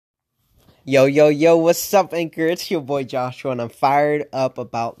Yo, yo, yo, what's up, Anchor? It's your boy Joshua, and I'm fired up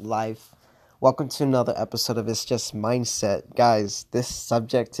about life. Welcome to another episode of It's Just Mindset. Guys, this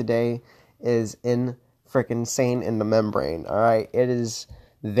subject today is freaking insane in the membrane, alright? It is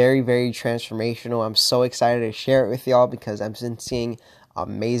very, very transformational. I'm so excited to share it with y'all because I've been seeing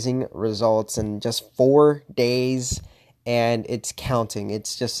amazing results in just 4 days, and it's counting.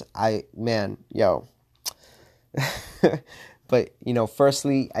 It's just, yo. But,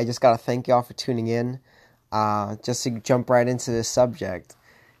 firstly, I just got to thank y'all for tuning in. Just to jump right into this subject.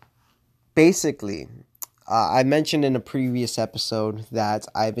 Basically, I mentioned in a previous episode that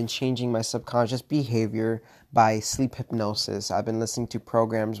I've been changing my subconscious behavior by sleep hypnosis. I've been listening to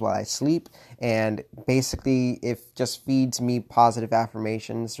programs while I sleep, and basically it just feeds me positive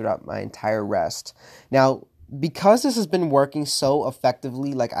affirmations throughout my entire rest. Now, because this has been working so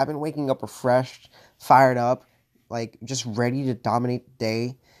effectively, like I've been waking up refreshed, fired up, like just ready to dominate the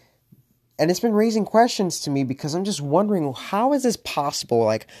day. And it's been raising questions to me because I'm just wondering, how is this possible?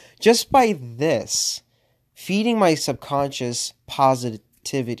 Like, just by this, feeding my subconscious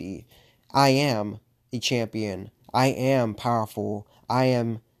positivity, I am a champion. I am powerful. I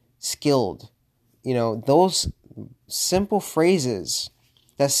am skilled. Those simple phrases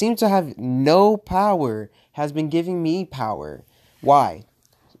that seem to have no power has been giving me power. Why?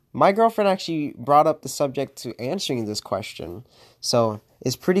 My girlfriend actually brought up the subject to answering this question. So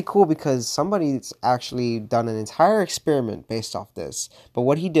it's pretty cool because somebody's actually done an entire experiment based off this. But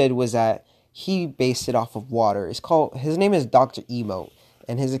what he did was that he based it off of water. His name is Dr. Emo,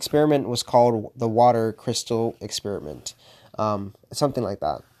 and his experiment was called the water crystal experiment. Something like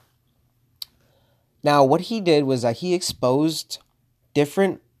that. Now, what he did was that he exposed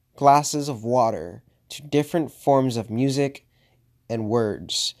different glasses of water to different forms of music and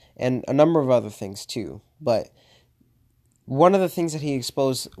words, and a number of other things too. But one of the things that he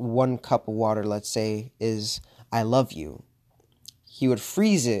exposed one cup of water, let's say, is "I love you." He would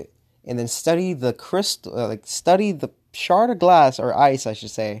freeze it and then study the crystal, study the shard of glass or ice, I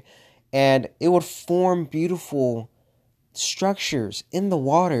should say, and it would form beautiful structures in the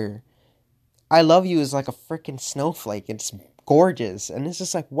water. "I love you" is like a freaking snowflake. It's gorgeous, and it's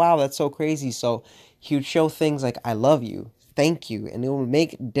just like, wow, that's so crazy. So he would show things like "I love you," "thank you," and it would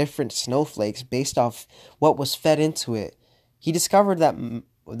make different snowflakes based off what was fed into it. He discovered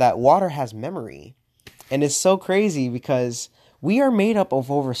that water has memory, and it's so crazy because we are made up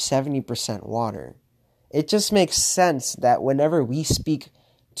of over 70% water. It just makes sense that whenever we speak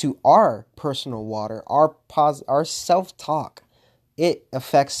to our personal water, our self-talk, it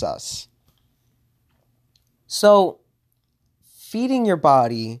affects us. So, feeding your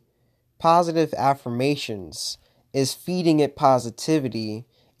body positive affirmations is feeding it positivity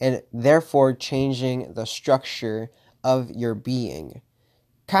and therefore changing the structure of your being.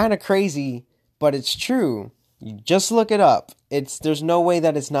 Kind of crazy, but it's true. You just look it up. There's no way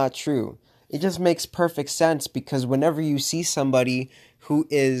that it's not true. It just makes perfect sense because whenever you see somebody who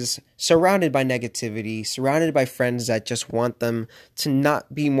is surrounded by negativity, surrounded by friends that just want them to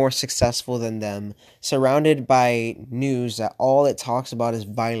not be more successful than them, surrounded by news that all it talks about is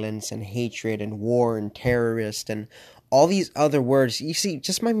violence and hatred and war and terrorist and all these other words, you see,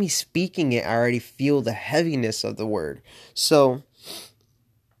 just by me speaking it, I already feel the heaviness of the word. So,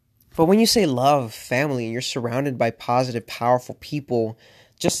 but when you say love, family, and you're surrounded by positive, powerful people,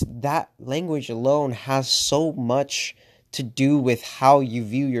 just that language alone has so much to do with how you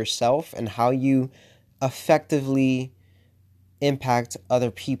view yourself and how you effectively impact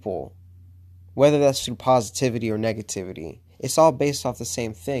other people, whether that's through positivity or negativity. It's all based off the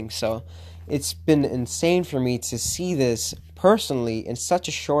same thing. So it's been insane for me to see this personally in such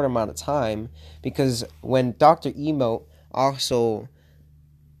a short amount of time because when Dr. Emo also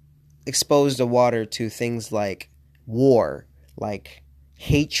exposed the water to things like war, like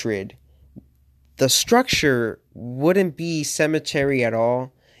hatred, the structure wouldn't be cemetery at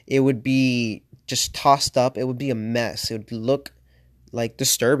all. It would be just tossed up. It would be a mess. It would look like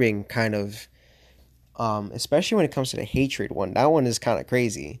disturbing, kind of. Especially when it comes to the hatred one. That one is kind of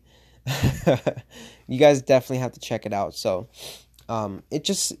crazy. You guys definitely have to check it out. So, it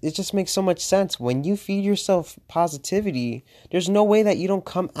just makes so much sense. When you feed yourself positivity, there's no way that you don't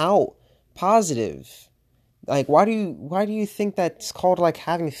come out positive. Like, why do you think that's called like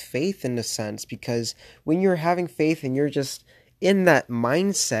having faith in a sense? Because when you're having faith and you're just in that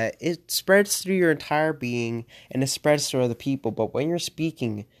mindset, it spreads through your entire being and it spreads to other people. But when you're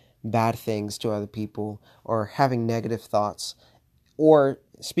speaking bad things to other people or having negative thoughts or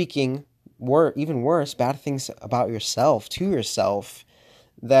speaking even worse, bad things about yourself to yourself,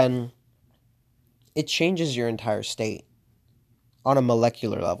 then it changes your entire state. on a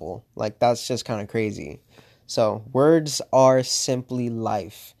molecular level. Like, that's just kind of crazy. So, words are simply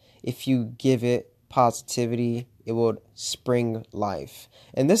life. If you give it positivity, it will spring life.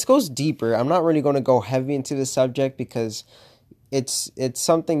 And this goes deeper. I'm not really going to go heavy into the subject because it's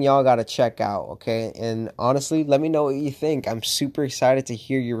something y'all got to check out, okay? And honestly, let me know what you think. I'm super excited to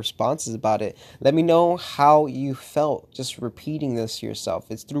hear your responses about it. Let me know how you felt just repeating this to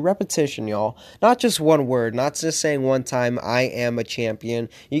yourself. It's through repetition, y'all. Not just one word, not just saying one time, I am a champion.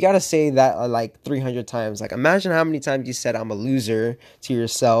 You got to say that like 300 times. Like, imagine how many times you said I'm a loser to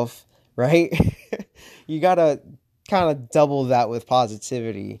yourself, right? You got to kind of double that with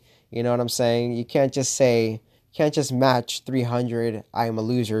positivity. You know what I'm saying? You can't just match 300 I am a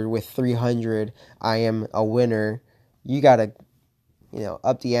loser with 300 I am a winner. You gotta,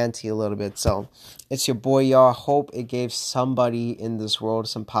 up the ante a little bit. So it's your boy, y'all. Hope it gave somebody in this world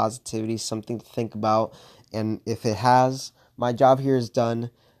some positivity, something to think about. And if it has, my job here is done.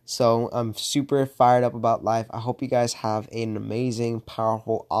 So I'm super fired up about life. I hope you guys have an amazing,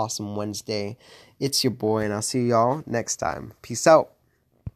 powerful, awesome Wednesday. It's your boy, and I'll see y'all next time. Peace out.